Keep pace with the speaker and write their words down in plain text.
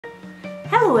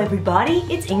Hello everybody,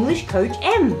 it's English Coach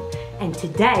M, and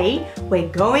today we're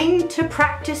going to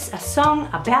practice a song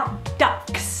about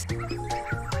ducks.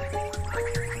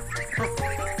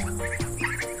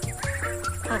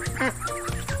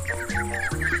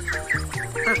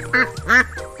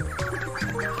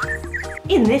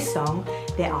 In this song,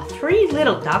 there are 3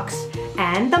 little ducks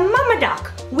and the mama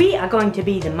duck. We are going to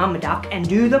be the mama duck and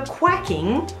do the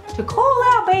quacking to call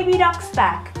our baby ducks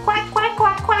back. Quack, quack,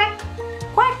 quack, quack.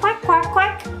 Quack, quack, quack,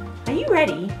 quack. Are you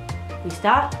ready? We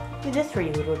start with the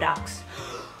 3 little ducks.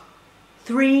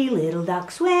 3 little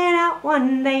ducks went out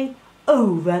one day,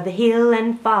 over the hill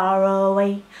and far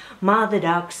away. Mother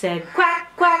duck said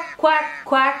quack, quack, quack,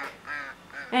 quack,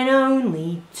 and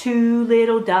only 2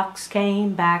 little ducks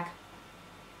came back.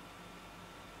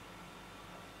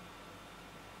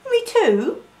 Only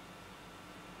 2?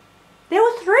 There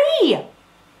were 3!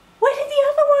 Where did the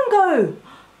other one go?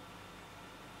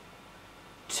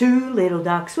 2 little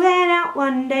ducks went out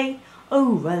one day,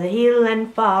 over the hill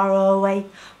and far away.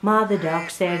 Mother duck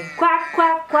said quack,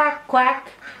 quack, quack,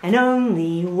 quack, and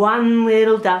only 1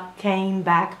 little duck came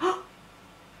back. What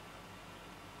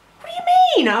do you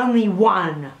mean, only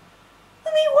 1?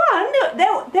 Only 1?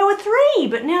 There were 3,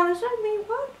 but now there's only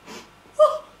 1.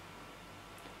 Oh.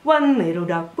 1 little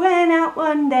duck went out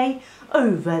one day,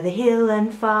 over the hill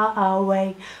and far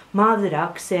away. Mother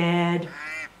duck said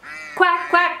quack,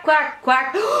 quack, quack,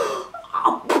 quack,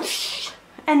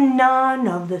 and none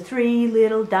of the 3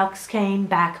 little ducks came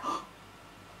back.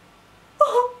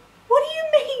 Oh, what do you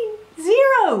mean?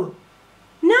 0?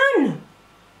 None?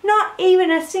 Not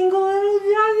even a single little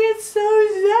duck? It's so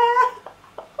sad.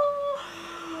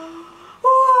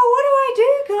 Oh, what do I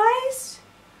do, guys?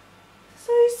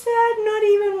 So sad, not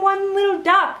even 1 little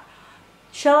duck.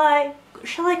 Shall I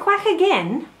quack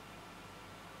again?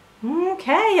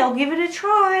 Okay, I'll give it a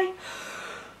try.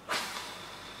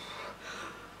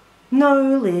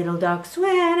 No little ducks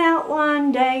went out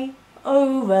one day,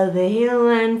 over the hill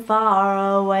and far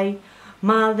away.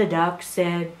 Mother duck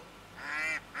said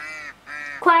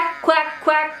quack, quack,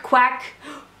 quack, quack,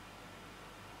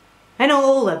 and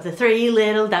all of the 3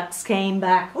 little ducks came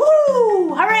back.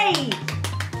 Woo! Hooray!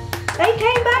 They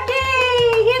came back!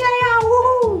 Yay! Here they are!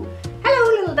 Woo! Hello,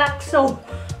 little ducks! Oh,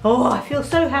 I feel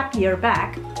so happy you're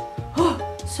back. Oh,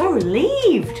 so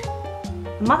relieved.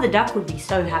 The mother duck would be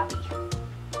so happy.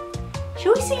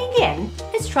 Shall we sing again?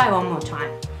 Let's try one more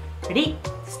time. Ready?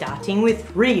 Starting with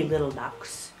 3 little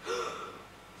ducks.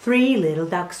 3 little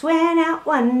ducks went out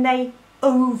one day,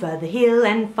 over the hill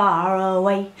and far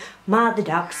away. Mother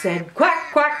duck said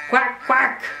quack, quack, quack,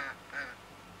 quack,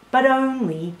 but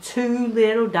only 2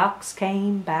 little ducks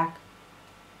came back.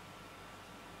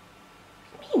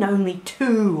 What do you mean only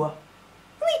 2?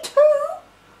 Only 2?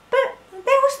 But there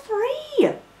was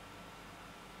 3.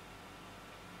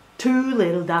 2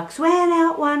 little ducks went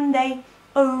out one day,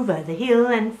 over the hill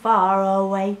and far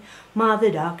away.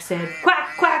 Mother duck said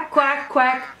quack, quack, quack,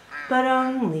 quack, but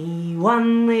only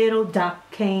 1 little duck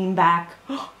came back.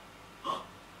 Only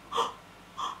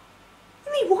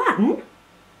 1? What do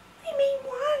you mean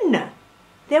 1?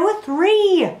 There were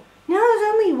 3. Now there's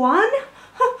only 1?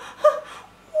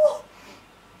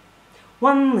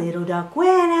 1 little duck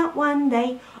went out one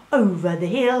day, over the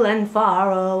hill and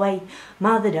far away.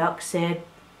 Mother duck said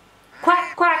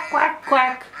quack, quack, quack,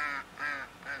 quack,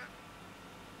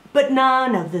 but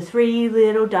none of the 3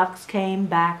 little ducks came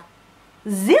back.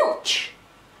 Zilch!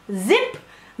 Zip!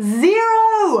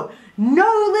 0!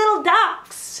 No little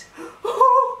ducks!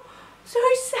 Oh, so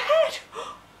sad!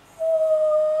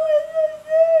 Oh, this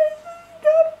is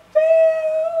not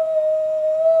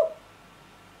fair!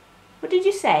 What did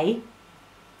you say?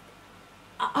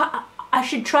 I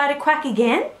should try to quack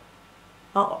again?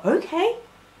 Oh, okay.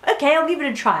 Okay, I'll give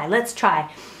it a try. Let's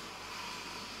try.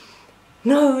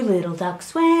 No little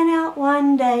ducks went out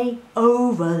one day,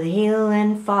 over the hill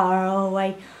and far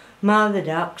away. Mother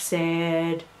duck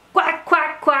said quack,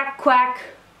 quack, quack, quack,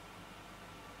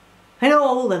 and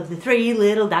all of the 3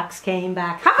 little ducks came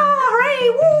back. Ha ha! Hooray!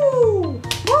 Woo!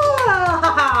 Whoa!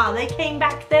 Ha ha! They came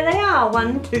back. There they are.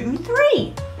 1, 2,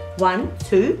 3. 1,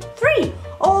 2, 3.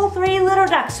 All 3 little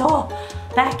ducks. Oh,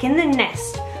 back in the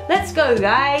nest. Let's go,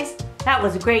 guys. That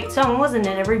was a great song, wasn't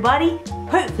it, everybody?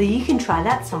 Hopefully you can try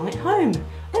that song at home.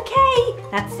 Okay,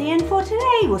 that's the end for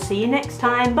today. We'll see you next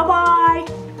time. Bye-bye.